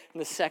pray,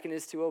 and the second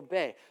is to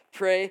obey.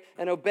 Pray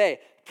and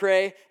obey.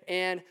 Pray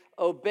and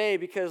obey,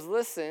 because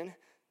listen,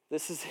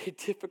 this is a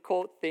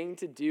difficult thing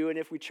to do, and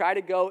if we try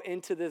to go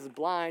into this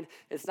blind,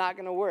 it's not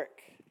going to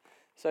work.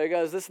 So he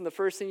goes, listen, the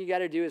first thing you got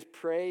to do is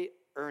pray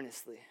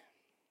earnestly.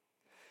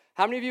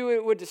 How many of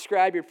you would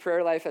describe your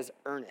prayer life as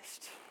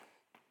earnest?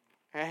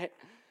 Right?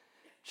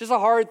 It's just a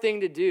hard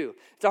thing to do.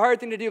 It's a hard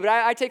thing to do, but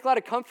I take a lot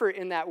of comfort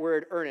in that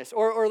word earnest.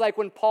 Or like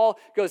when Paul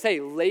goes, hey,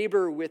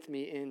 labor with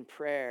me in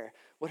prayer.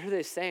 What are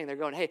they saying? They're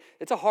going, hey,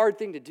 it's a hard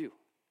thing to do.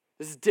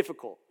 This is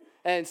difficult.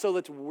 And so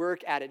let's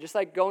work at it. Just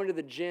like going to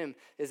the gym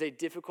is a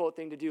difficult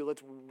thing to do.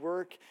 Let's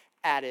work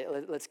at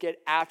it. Let's get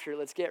after it.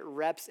 Let's get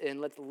reps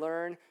in. Let's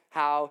learn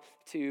how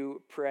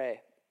to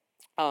pray.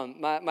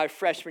 My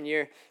freshman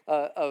year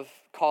of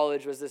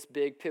college was this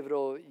big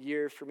pivotal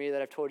year for me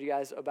that I've told you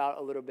guys about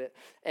a little bit.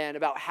 And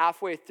about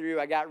halfway through,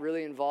 I got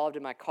really involved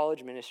in my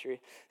college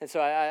ministry. And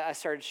so I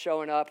started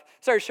showing up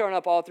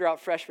all throughout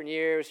freshman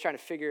year. I was trying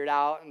to figure it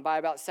out. And by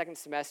about second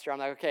semester, I'm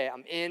like, okay,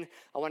 I'm in.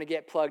 I want to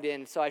get plugged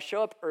in. So I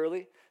show up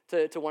early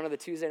to one of the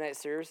Tuesday night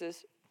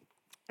services.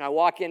 And I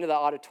walk into the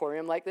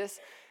auditorium like this,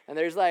 and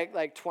there's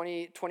like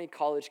 20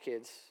 college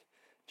kids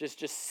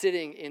just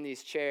sitting in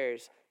these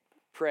chairs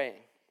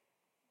praying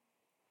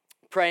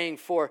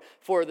for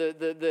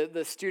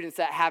the students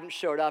that haven't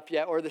showed up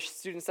yet, or the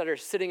students that are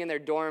sitting in their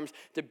dorms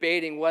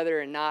debating whether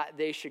or not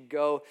they should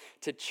go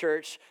to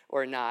church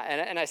or not.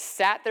 And I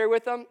sat there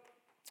with them,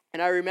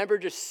 And I remember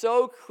just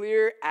so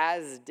clear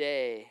as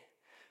day,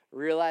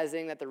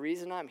 realizing that the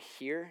reason I'm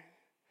here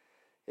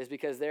is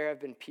because there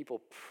have been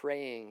people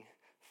praying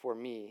for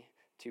me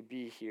to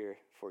be here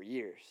for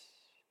years,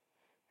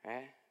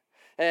 right?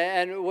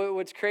 And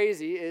what's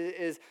crazy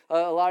is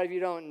a lot of you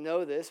don't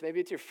know this. Maybe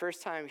it's your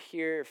first time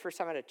here, first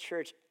time at a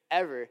church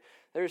ever.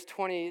 There's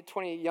 20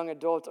 young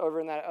adults over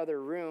in that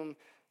other room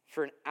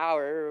for an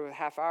hour, or a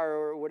half hour,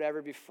 or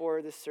whatever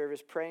before the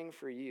service praying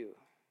for you.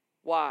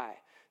 Why?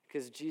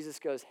 Because Jesus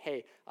goes,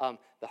 hey,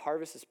 the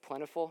harvest is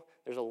plentiful.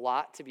 There's a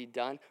lot to be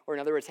done. Or in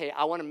other words, hey,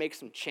 I want to make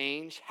some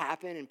change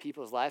happen in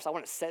people's lives. I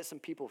want to set some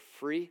people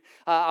free.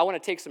 I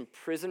want to take some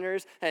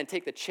prisoners and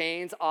take the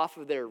chains off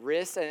of their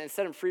wrists and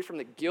set them free from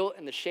the guilt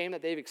and the shame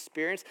that they've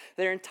experienced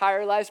their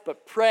entire lives,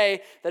 but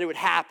pray that it would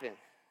happen.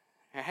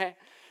 All right?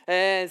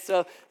 And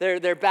so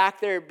they're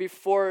back there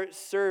before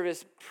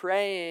service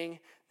praying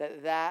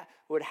that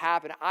would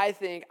happen. I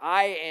think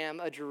I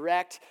am a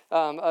direct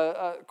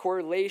a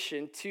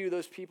correlation to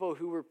those people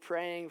who were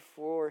praying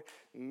for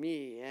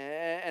me.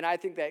 And I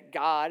think that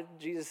God,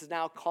 Jesus is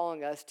now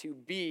calling us to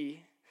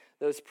be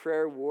those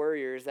prayer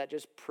warriors that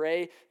just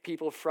pray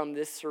people from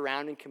this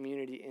surrounding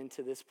community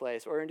into this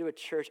place or into a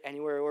church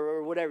anywhere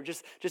or whatever,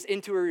 just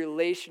into a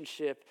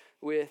relationship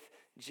with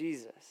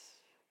Jesus.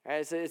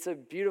 Right, it's a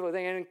beautiful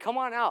thing, and come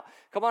on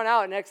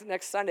out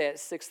next Sunday at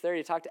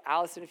 6:30. Talk to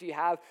Allison if you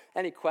have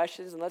any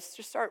questions, and let's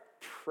just start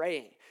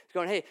praying. It's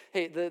going,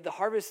 hey, the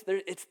harvest,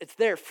 it's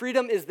there.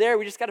 Freedom is there.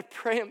 We just got to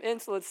pray him in.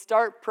 So let's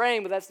start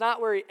praying. But that's not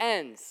where he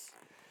ends.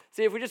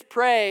 See, if we just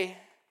pray,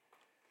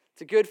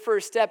 it's a good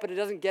first step, but it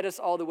doesn't get us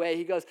all the way.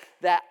 He goes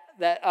that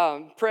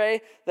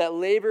pray that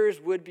laborers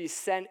would be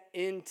sent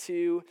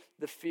into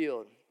the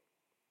field.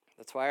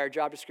 That's why our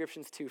job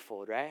description is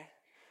twofold, right?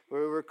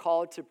 We're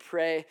called to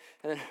pray,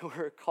 and then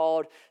we're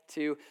called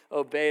to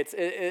obey.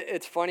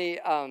 It's funny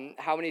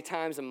how many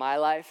times in my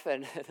life,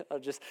 and I'll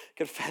just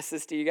confess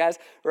this to you guys,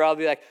 where I'll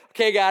be like,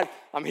 okay, God,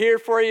 I'm here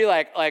for you.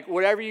 Like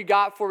whatever you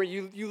got for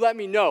me, you let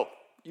me know.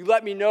 You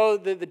let me know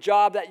the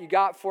job that you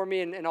got for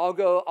me, and I'll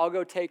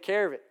go take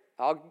care of it.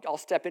 I'll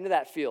step into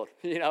that field,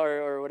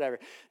 or whatever.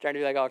 Trying to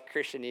be like all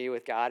Christian-y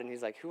with God, and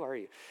he's like, who are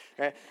you?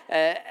 Right?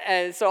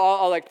 And so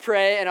I'll like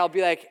pray, and I'll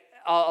be like,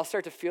 I'll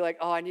start to feel like,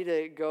 oh, I need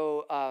to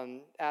go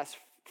ask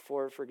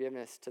for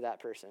forgiveness to that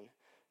person.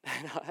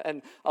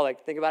 And I'll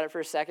like think about it for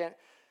a second. And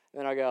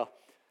then I'll go,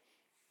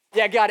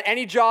 yeah, God,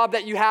 any job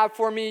that you have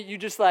for me, you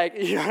just like,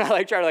 I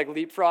like try to like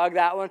leapfrog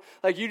that one.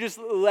 Like you just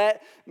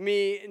let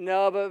me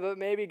know, but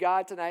maybe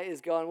God tonight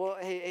is going, well,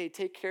 hey,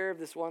 take care of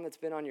this one that's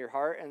been on your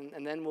heart,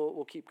 and then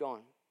we'll keep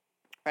going.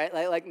 Right?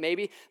 Like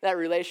maybe that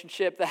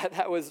relationship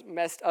that was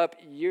messed up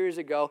years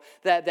ago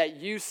that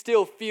you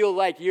still feel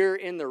like you're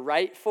in the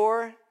right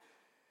for.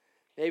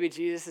 Maybe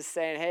Jesus is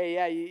saying, hey,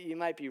 yeah, you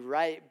might be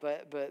right,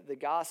 but the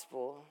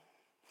gospel,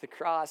 the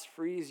cross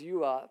frees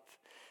you up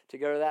to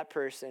go to that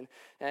person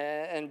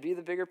and be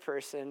the bigger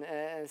person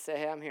and say,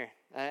 hey, I'm here,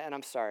 and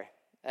I'm sorry.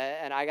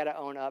 And I got to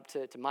own up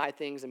to my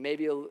things and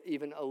maybe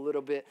even a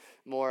little bit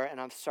more,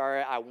 and I'm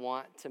sorry, I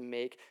want to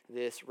make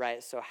this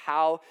right. So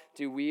how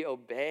do we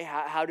obey?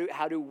 How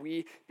do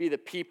we be the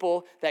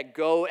people that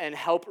go and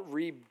help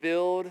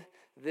rebuild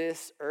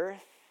this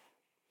earth?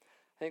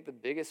 I think the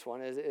biggest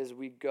one is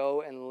we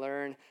go and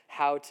learn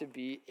how to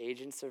be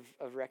agents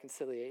of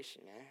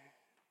reconciliation.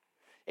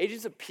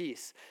 Agents of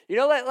peace.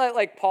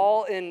 Like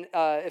Paul in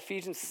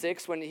Ephesians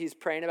 6 when he's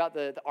praying about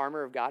the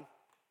armor of God.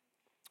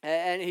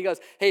 And he goes,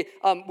 hey,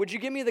 would you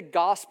give me the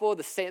gospel,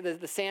 the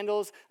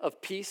sandals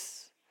of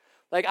peace?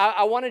 Like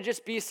I want to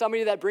just be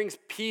somebody that brings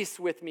peace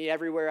with me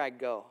everywhere I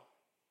go.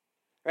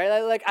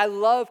 Right? Like I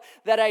love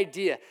that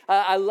idea.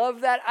 I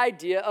love that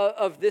idea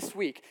of this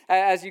week.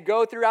 As you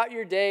go throughout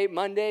your day,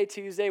 Monday,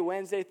 Tuesday,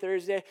 Wednesday,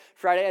 Thursday,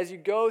 Friday, as you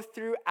go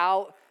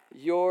throughout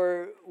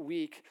your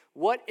week,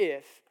 what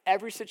if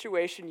every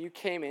situation you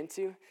came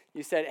into,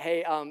 you said,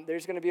 hey,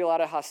 there's going to be a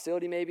lot of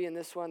hostility maybe in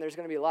this one. There's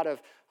going to be a lot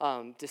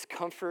of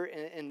discomfort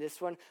in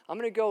this one. I'm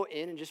going to go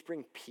in and just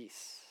bring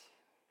peace.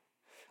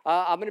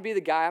 I'm going to be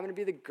the guy, I'm going to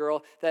be the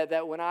girl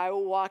that when I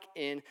walk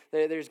in,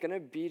 there's going to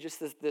be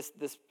just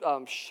this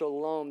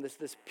shalom,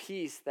 this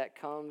peace that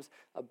comes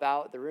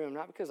about the room.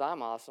 Not because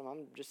I'm awesome,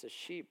 I'm just a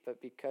sheep,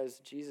 but because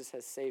Jesus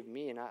has saved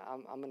me, and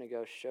I'm going to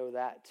go show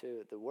that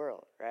to the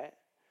world, right?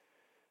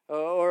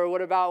 Or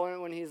what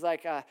about when he's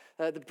like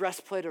the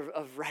breastplate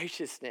of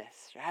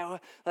righteousness, right?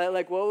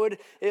 Like what would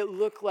it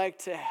look like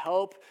to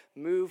help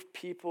move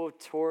people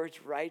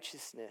towards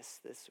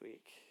righteousness this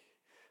week?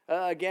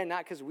 Again,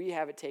 not because we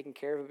have it taken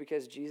care of, but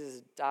because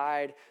Jesus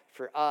died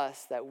for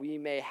us that we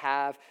may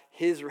have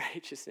his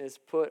righteousness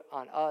put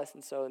on us.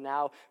 And so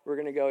now we're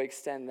going to go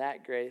extend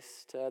that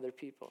grace to other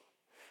people.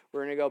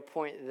 We're going to go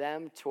point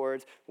them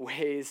towards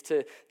ways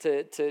to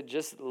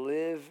just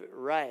live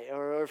right.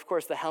 Or, of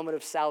course, the helmet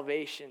of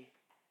salvation.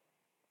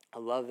 I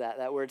love that.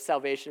 That word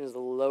salvation is a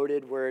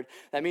loaded word.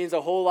 That means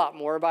a whole lot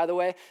more, by the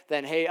way,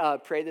 than, hey,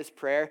 pray this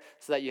prayer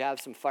so that you have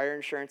some fire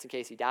insurance in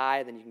case you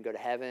die, then you can go to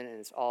heaven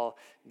and it's all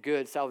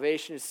good.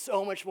 Salvation is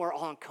so much more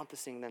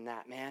all-encompassing than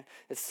that, man.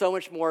 It's so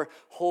much more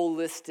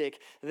holistic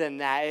than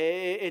that.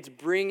 It's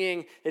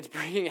bringing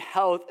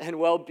health and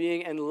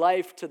well-being and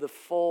life to the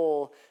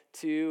full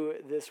to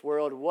this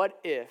world. What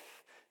if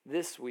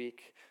this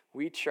week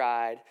we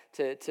tried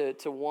to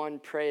one,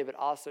 pray, but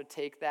also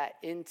take that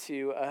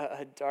into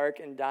a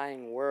dark and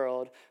dying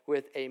world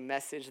with a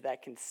message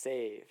that can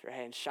save,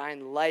 right? And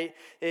shine light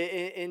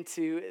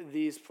into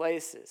these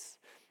places.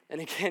 And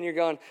again, you're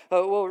going,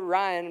 oh, well,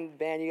 Ryan,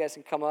 band, you guys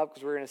can come up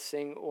because we're going to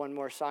sing one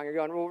more song. You're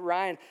going, well,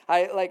 Ryan,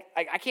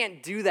 I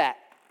can't do that.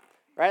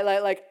 Right?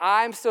 Like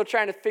I'm still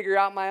trying to figure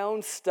out my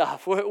own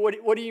stuff.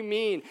 What do you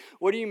mean?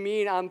 What do you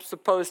mean I'm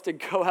supposed to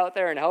go out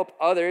there and help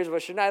others? Well,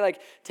 shouldn't I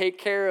take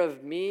care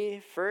of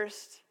me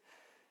first?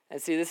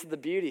 And see, this is the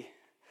beauty.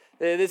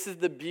 This is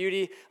the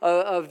beauty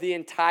of the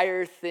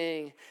entire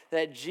thing,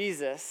 that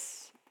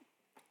Jesus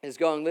is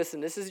going,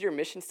 listen, this is your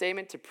mission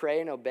statement, to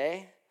pray and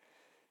obey,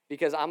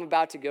 because I'm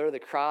about to go to the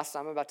cross.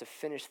 I'm about to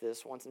finish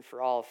this once and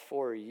for all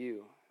for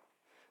you.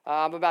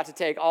 I'm about to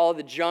take all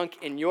the junk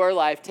in your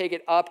life, take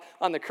it up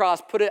on the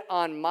cross, put it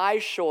on my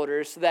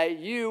shoulders so that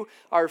you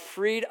are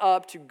freed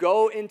up to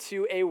go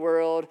into a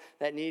world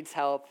that needs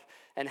help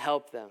and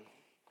help them.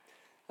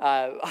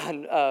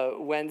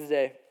 On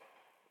Wednesday,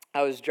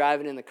 I was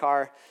driving in the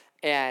car,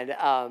 and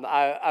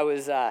I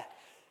was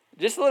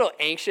just a little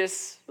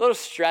anxious, a little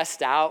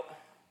stressed out,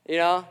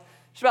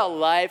 just about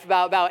life,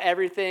 about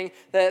everything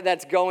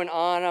that's going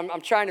on.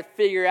 I'm trying to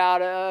figure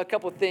out a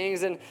couple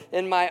things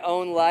in my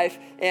own life.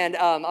 And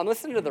I'm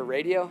listening to the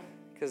radio,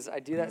 because I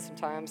do that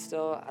sometimes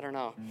still. I don't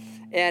know.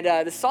 And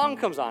the song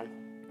comes on,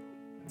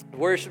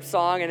 worship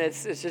song, and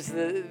it's just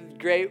a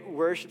great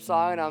worship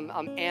song. And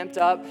I'm amped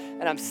up,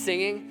 and I'm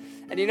singing.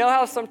 And you know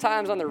how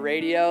sometimes on the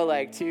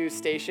radio, two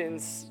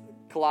stations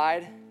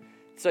collide?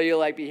 So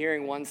you'll be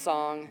hearing one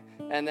song,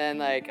 and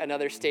then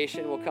another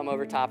station will come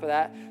over top of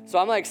that. So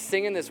I'm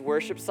singing this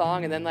worship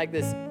song, and then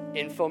this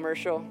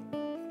infomercial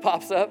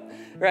pops up,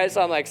 right?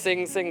 So I'm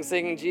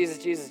singing Jesus,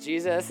 Jesus,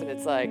 Jesus, and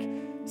it's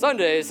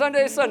Sunday,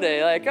 Sunday,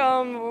 Sunday,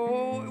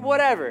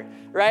 whatever,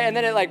 right? And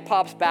then it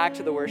pops back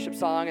to the worship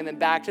song, and then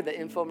back to the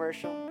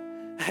infomercial.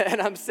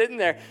 And I'm sitting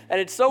there, and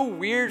it's so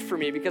weird for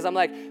me because I'm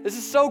this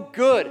is so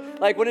good.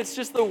 When it's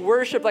just the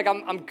worship,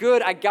 I'm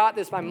good, I got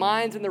this, my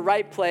mind's in the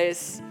right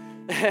place.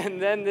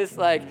 And then this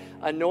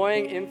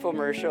annoying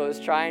infomercial is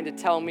trying to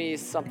tell me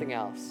something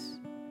else.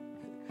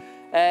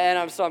 And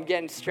I'm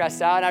getting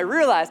stressed out. And I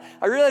realized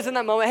in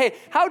that moment, hey,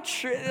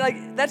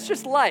 that's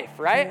just life,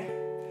 right?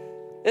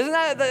 Isn't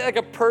that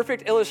a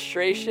perfect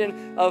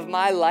illustration of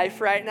my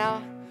life right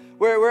now?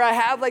 Where I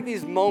have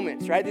these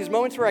moments, right? These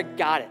moments where I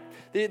got it.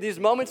 These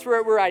moments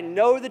where I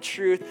know the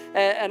truth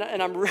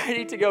and I'm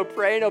ready to go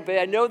pray and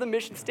obey. I know the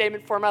mission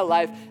statement for my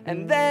life.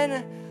 And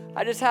then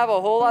I just have a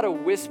whole lot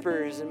of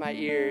whispers in my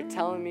ear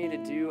telling me to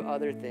do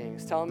other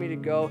things, telling me to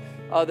go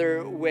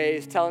other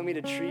ways, telling me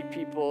to treat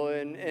people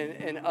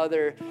in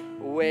other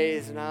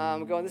ways. And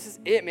I'm going, this is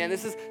it, man.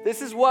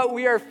 This is what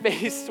we are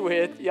faced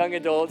with, young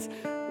adults,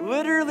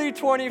 literally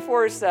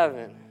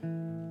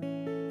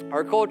 24/7.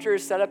 Our culture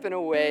is set up in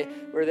a way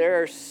where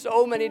there are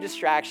so many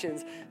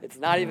distractions, it's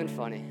not even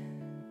funny.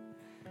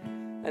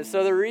 And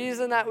so the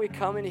reason that we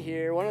come in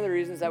here, one of the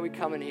reasons that we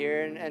come in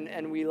here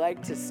and we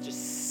like to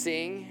just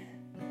sing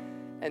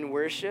and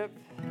worship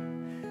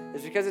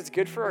is because it's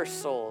good for our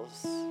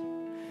souls.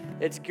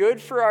 It's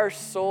good for our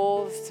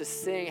souls to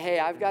sing, hey,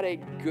 I've got a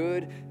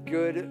good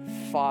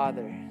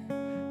Father.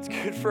 It's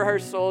good for our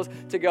souls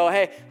to go,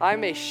 hey,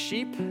 I'm a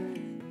sheep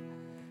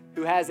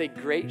who has a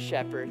great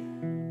shepherd.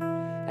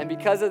 And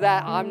because of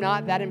that, I'm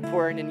not that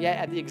important, and yet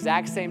at the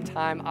exact same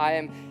time,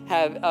 I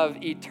have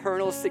of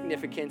eternal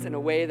significance in a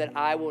way that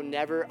I will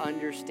never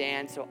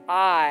understand. So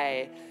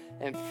I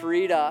am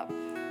freed up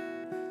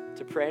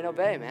to pray and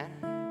obey, man.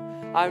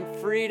 I'm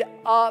freed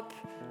up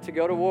to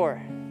go to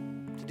war,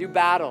 to do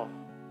battle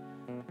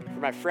for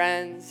my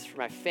friends, for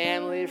my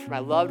family, for my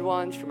loved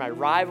ones, for my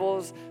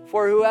rivals,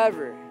 for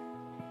whoever.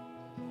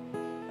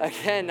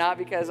 Again, not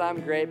because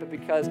I'm great, but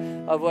because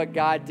of what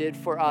God did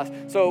for us.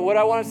 So what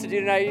I want us to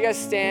do tonight, you guys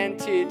stand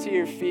to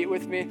your feet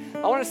with me.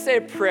 I want to say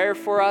a prayer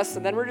for us,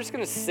 and then we're just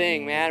going to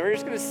sing, man. We're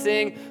just going to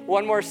sing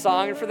one more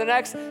song. And for the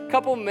next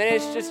couple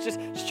minutes,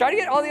 just try to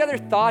get all the other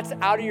thoughts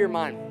out of your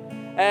mind.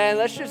 And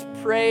let's just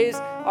praise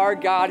our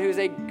God, who's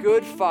a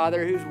good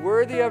Father, who's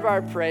worthy of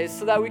our praise,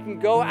 so that we can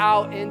go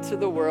out into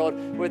the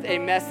world with a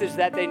message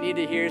that they need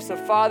to hear. So,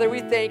 Father, we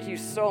thank you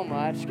so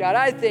much. God,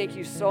 I thank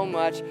you so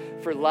much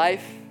for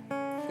life.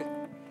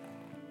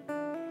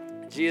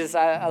 Jesus,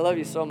 I love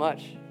you so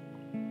much.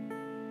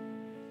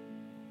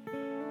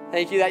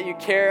 Thank you that you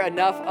care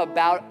enough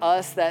about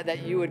us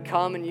that you would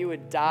come and you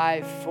would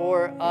die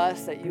for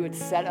us, that you would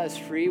set us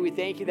free. We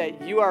thank you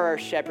that you are our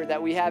shepherd,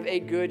 that we have a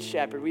good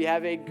shepherd. We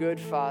have a good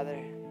Father.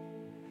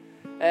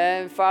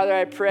 And Father,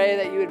 I pray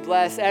that you would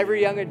bless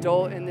every young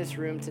adult in this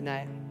room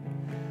tonight.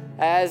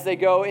 as they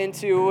go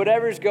into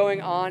whatever's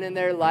going on in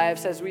their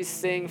lives. As we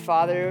sing,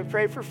 Father, I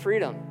pray for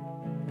freedom.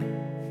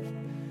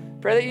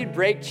 Pray that you'd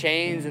break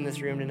chains in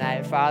this room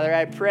tonight, Father.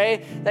 I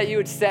pray that you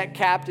would set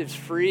captives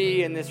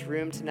free in this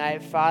room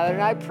tonight, Father.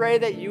 And I pray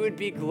that you would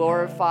be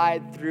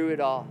glorified through it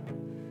all.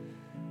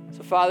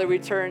 So, Father, we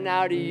turn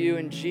now to you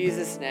in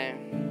Jesus'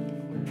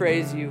 name. We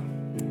praise you.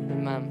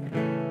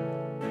 Amen.